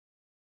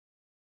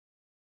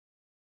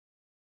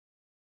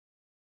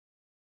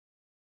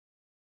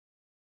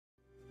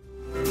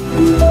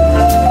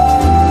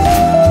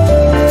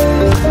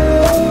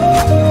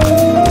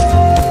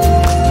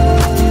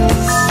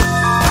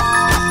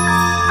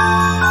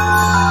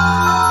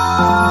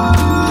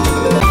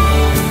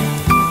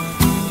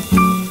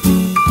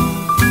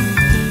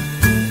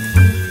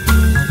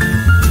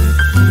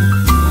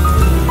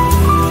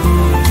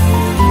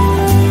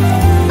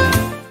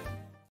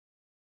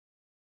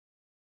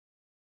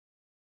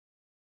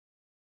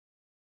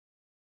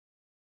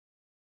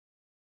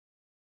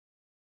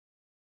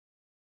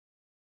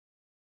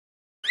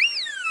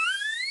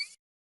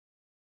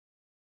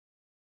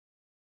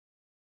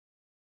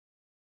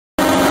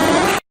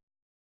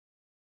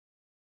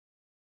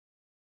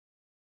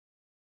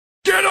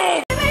Get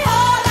over!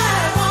 All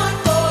I want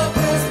for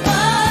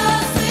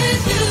Christmas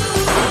is you.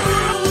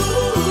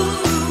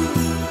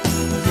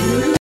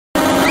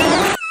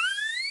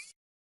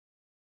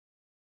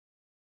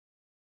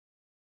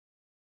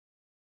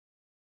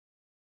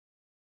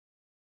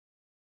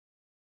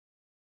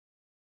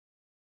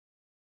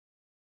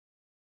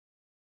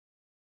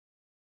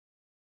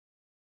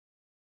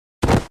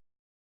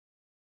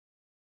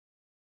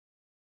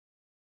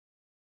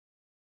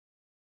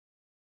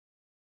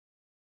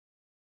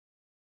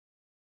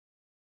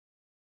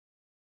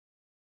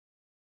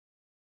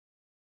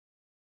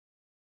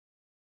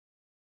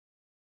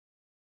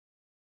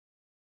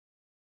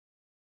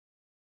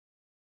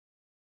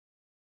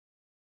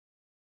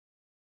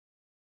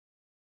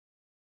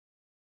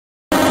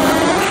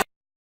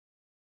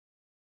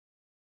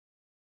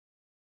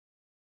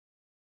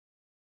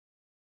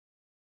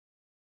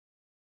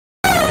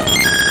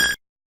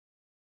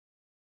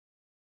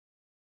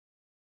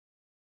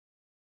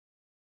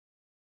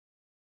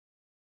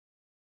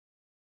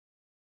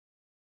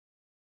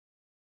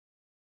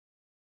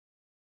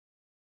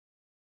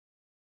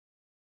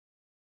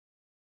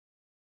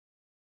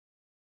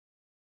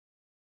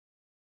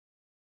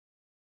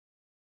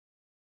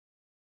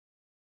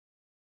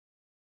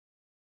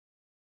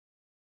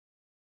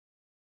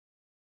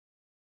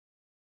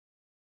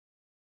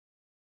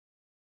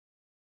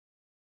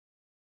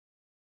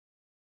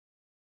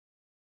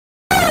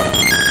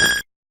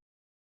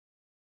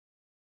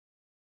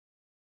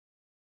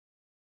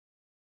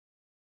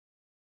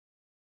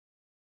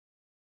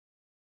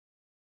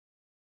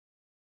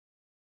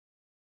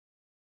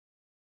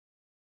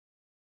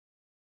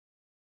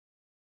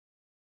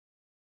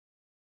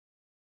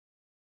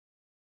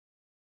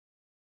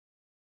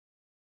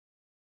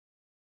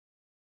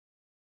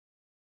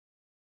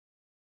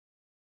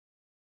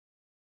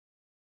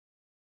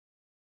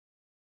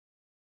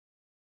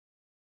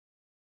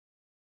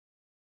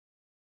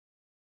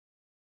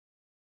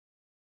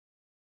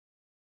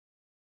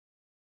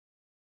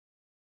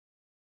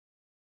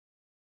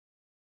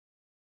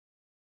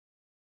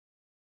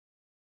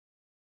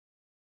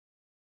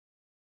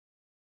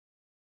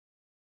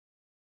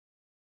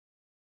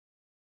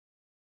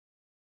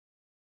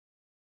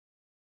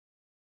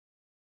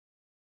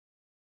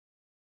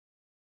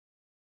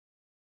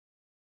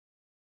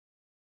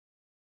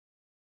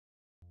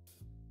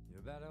 You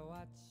better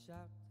watch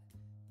out,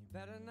 you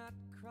better not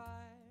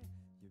cry,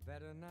 you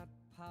better not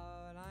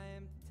pout, I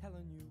am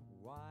telling you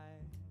why.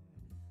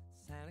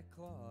 Santa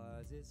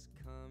Claus is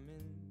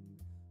coming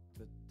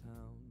to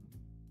town.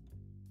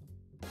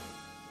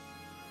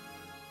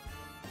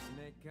 He's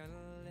making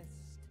a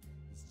list,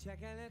 he's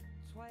checking it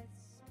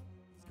twice.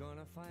 He's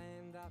gonna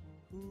find out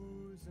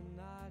who's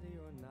naughty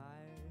or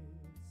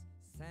nice.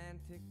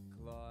 Santa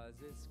Claus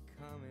is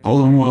coming.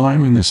 Hold on while I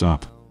ring this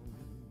up.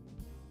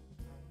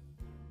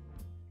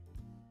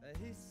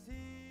 He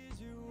sees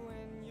you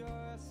when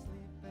you're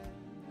sleeping,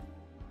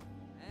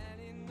 and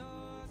he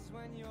knows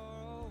when you're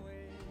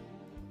awake.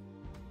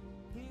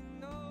 He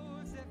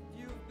knows if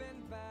you've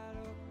been bad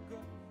or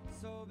good,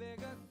 so be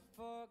good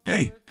for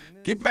Hey,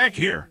 get back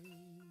here!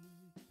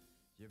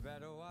 You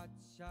better watch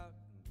out,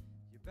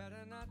 you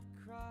better not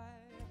cry,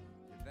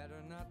 you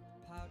better not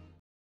pout.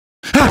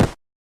 Ha!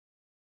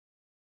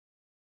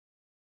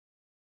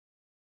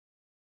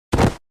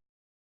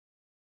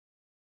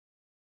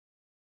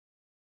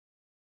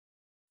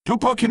 Two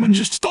Pokemon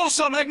just stole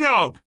some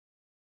eggnog!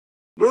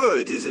 Well,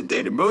 it isn't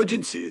an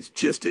emergency, it's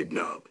just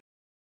eggnog.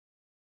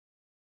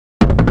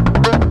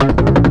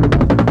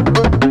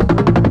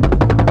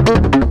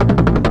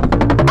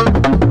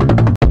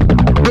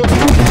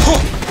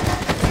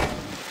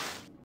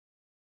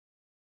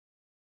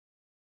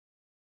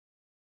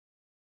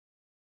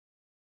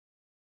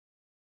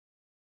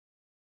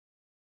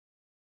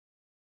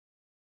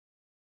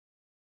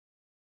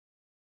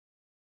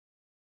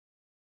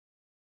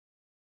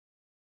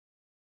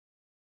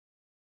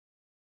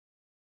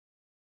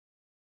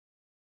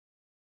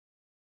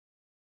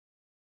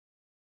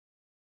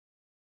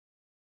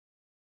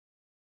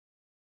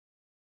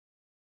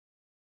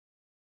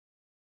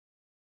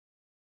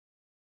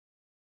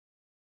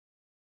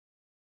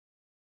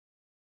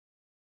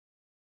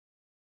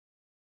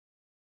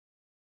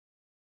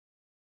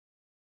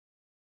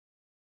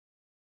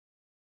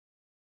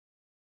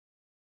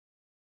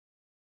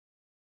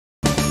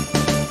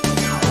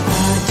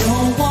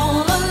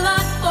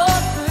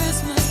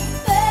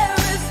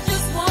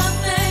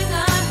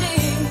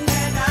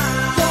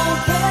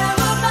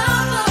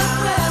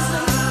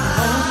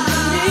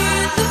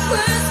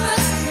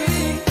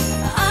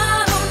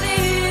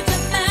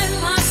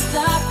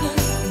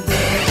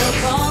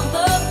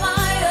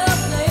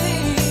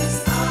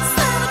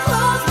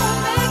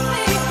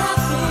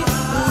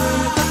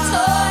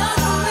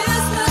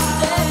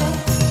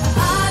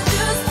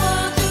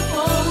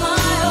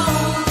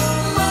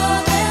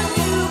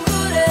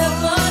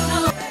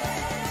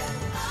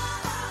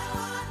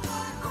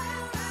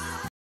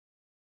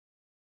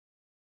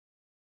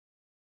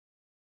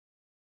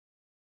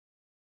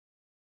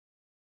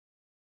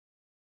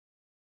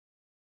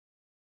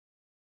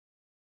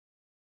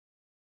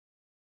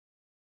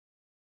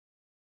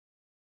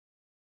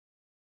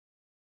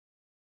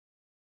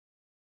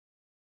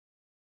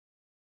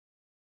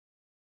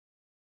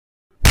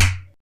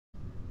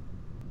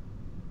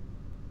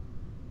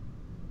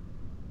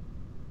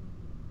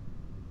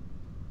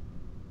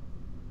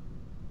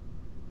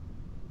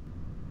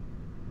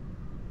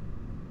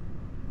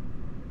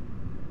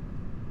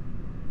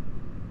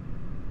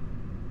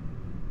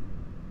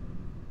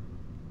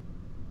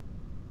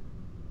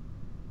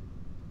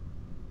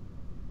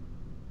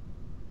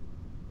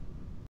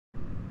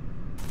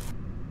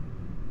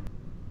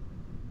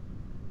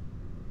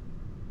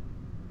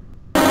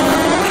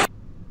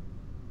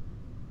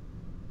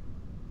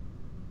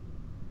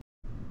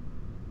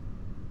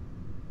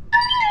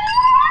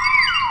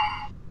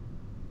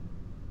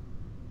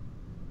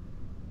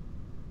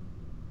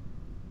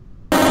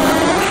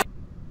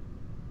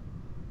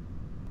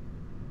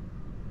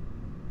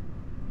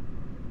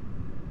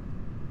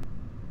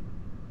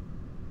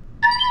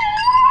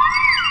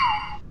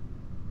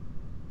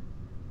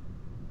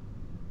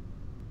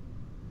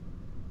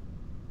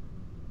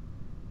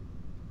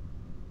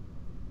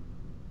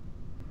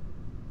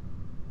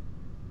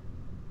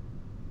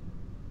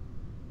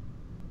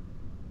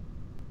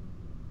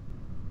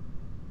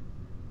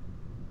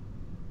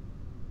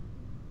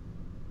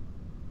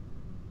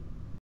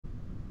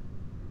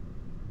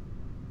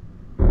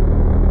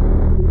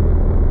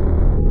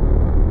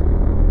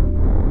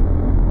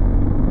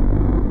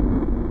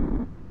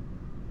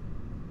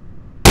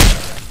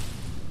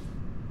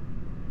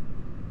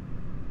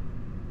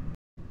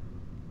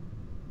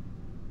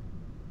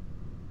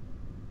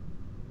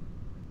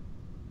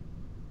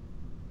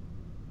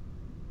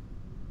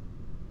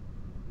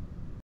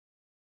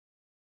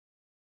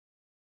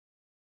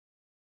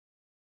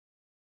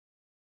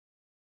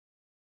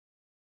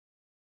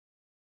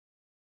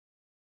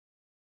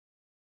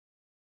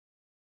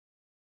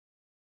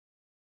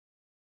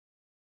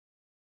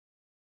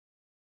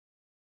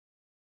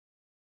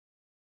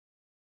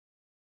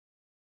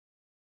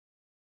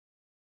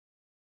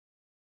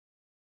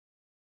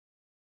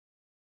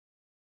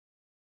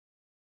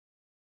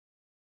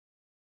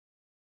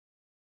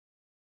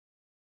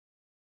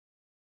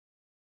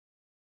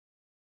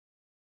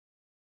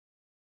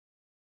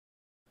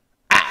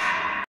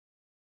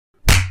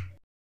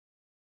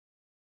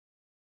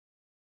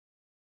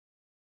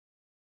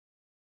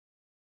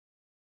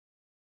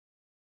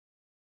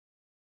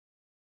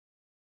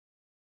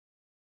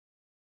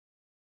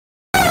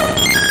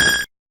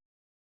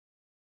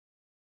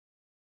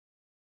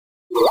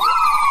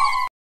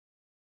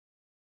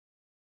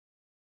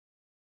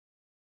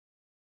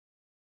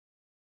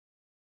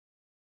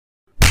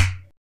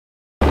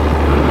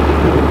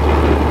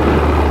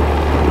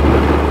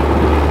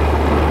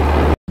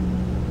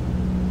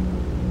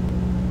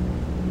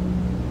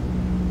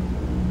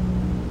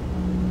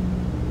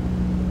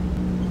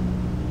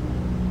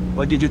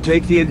 Why did you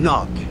take the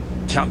eggnog?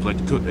 Can't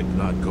let good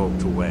eggnog go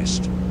to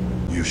waste.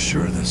 You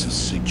sure this is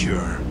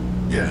secure?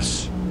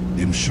 Yes,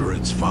 I'm sure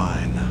it's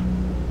fine.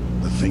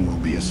 The thing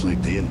will be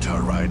asleep the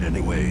entire ride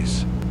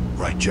anyways.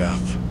 Right, Jeff?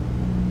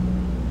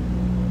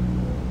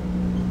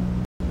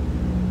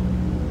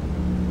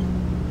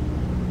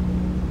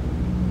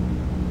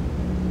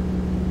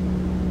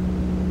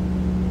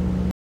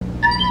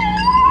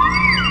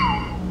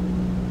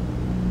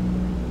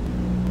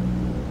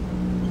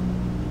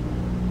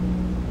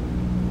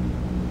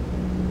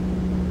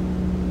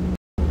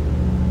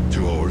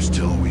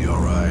 Till we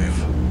arrive.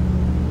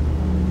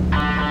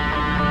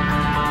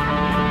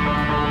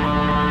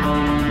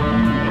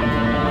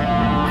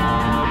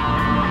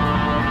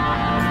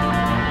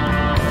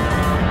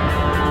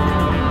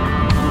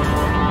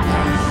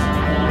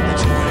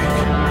 It's awake.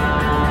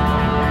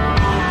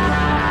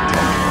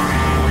 Don't worry.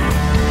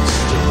 It's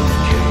still in the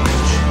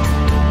cage.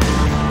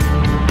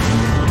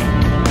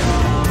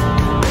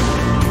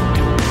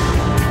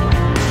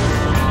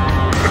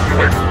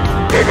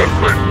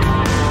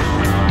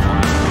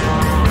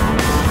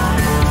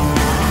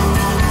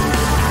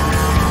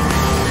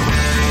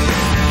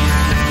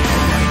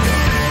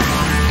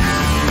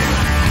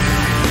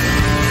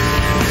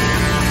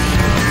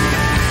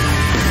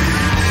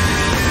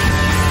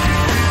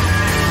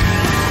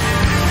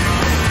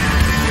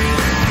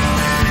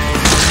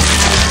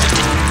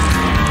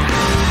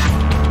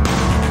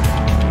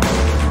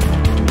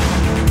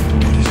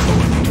 What is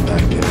going on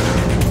back there?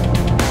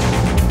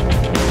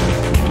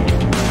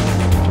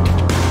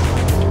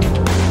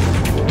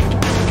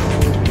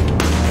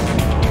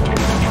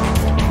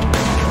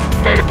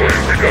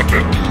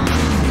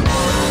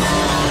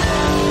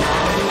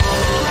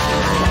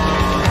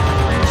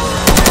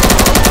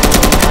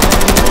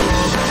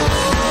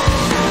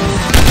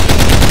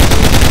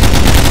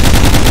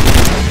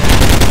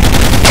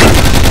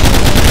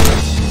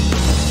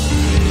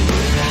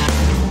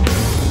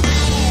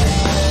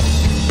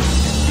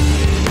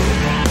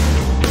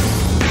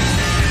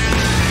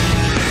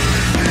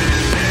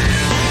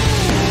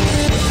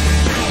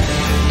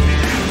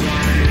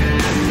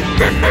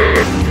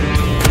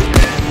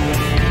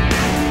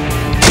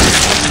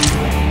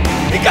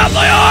 He got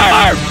my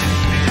arm!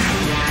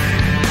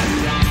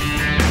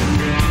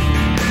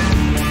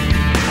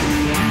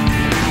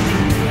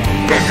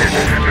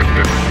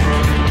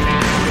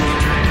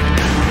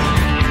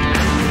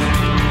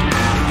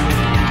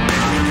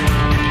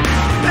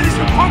 That is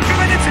the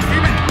Pokemon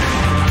infantryman!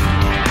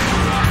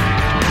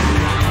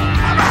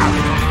 I'm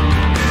out!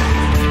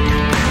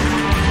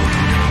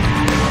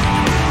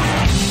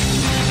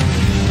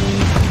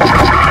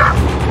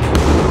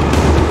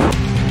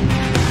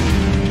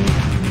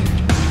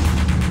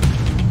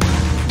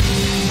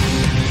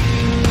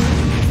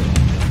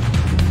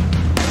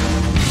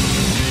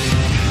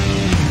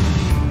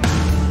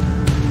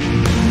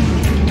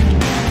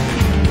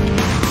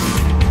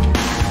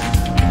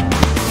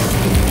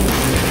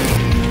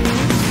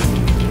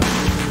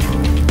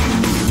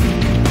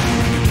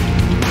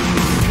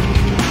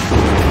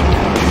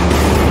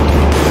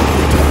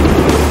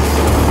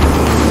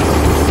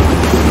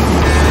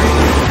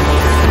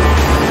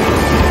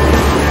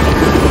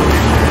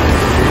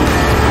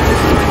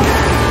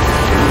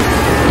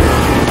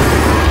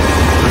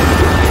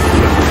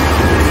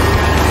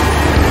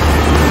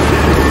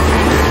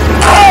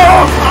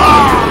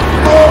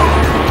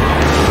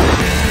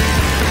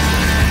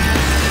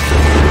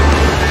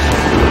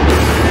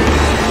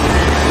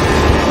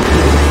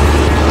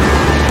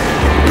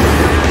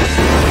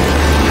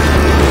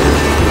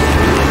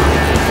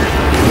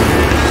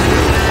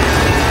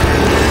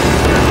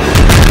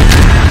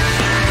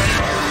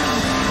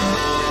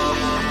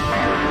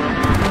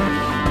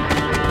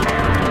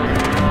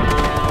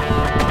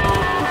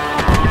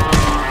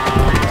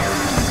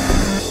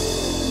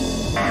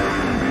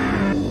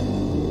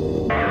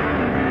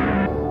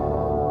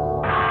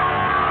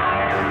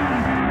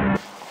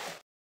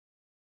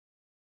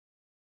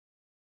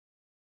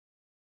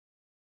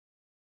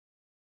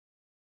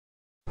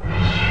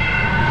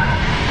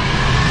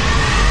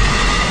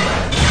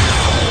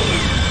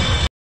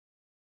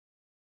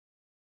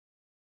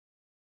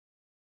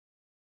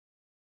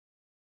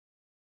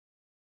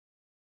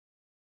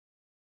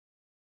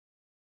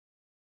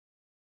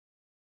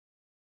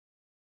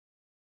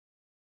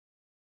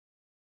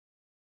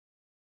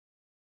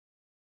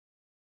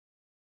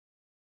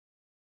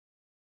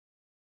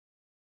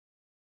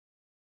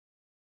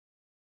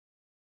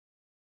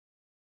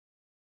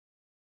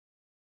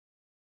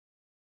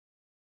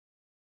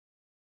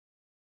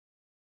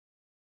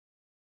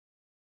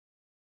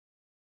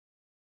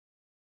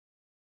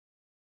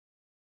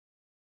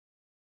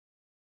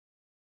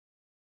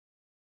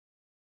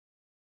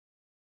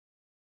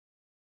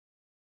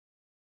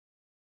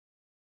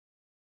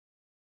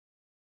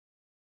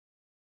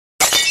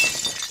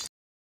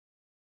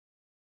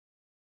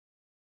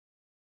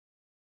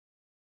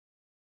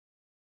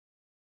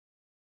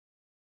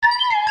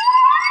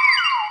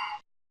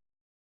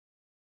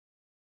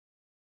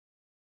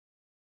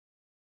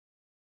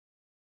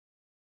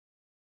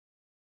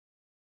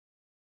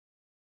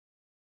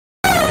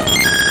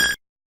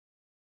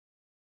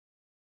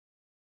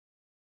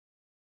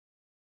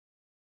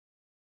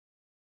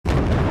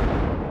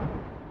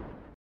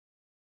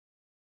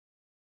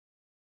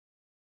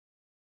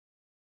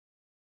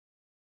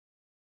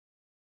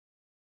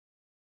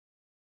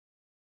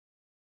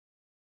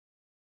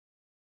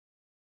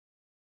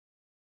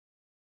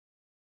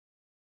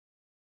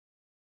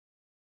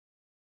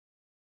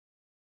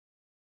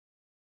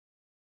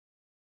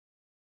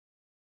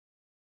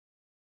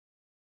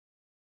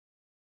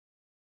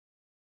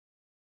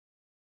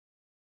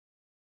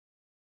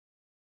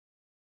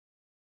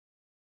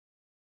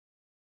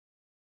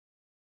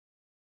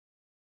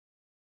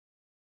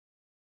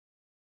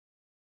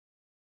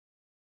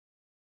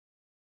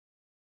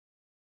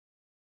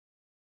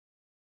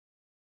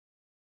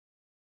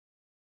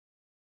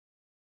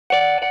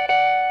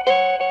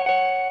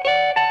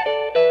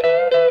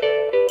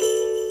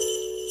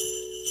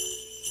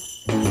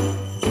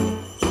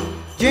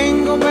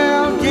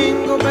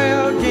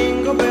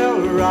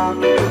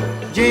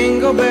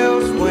 Jingle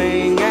bells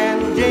swing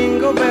and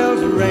jingle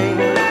bells ring,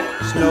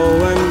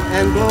 snowing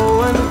and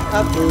blowing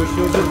a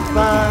bushels of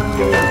fun.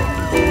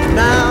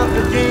 Now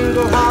the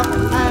jingle hop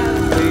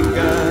has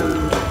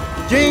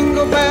begun.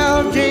 Jingle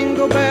bell,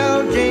 jingle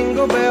bell,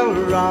 jingle bell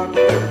rock.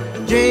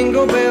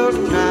 Jingle bells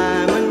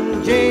chime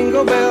and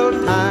jingle bell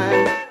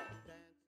time.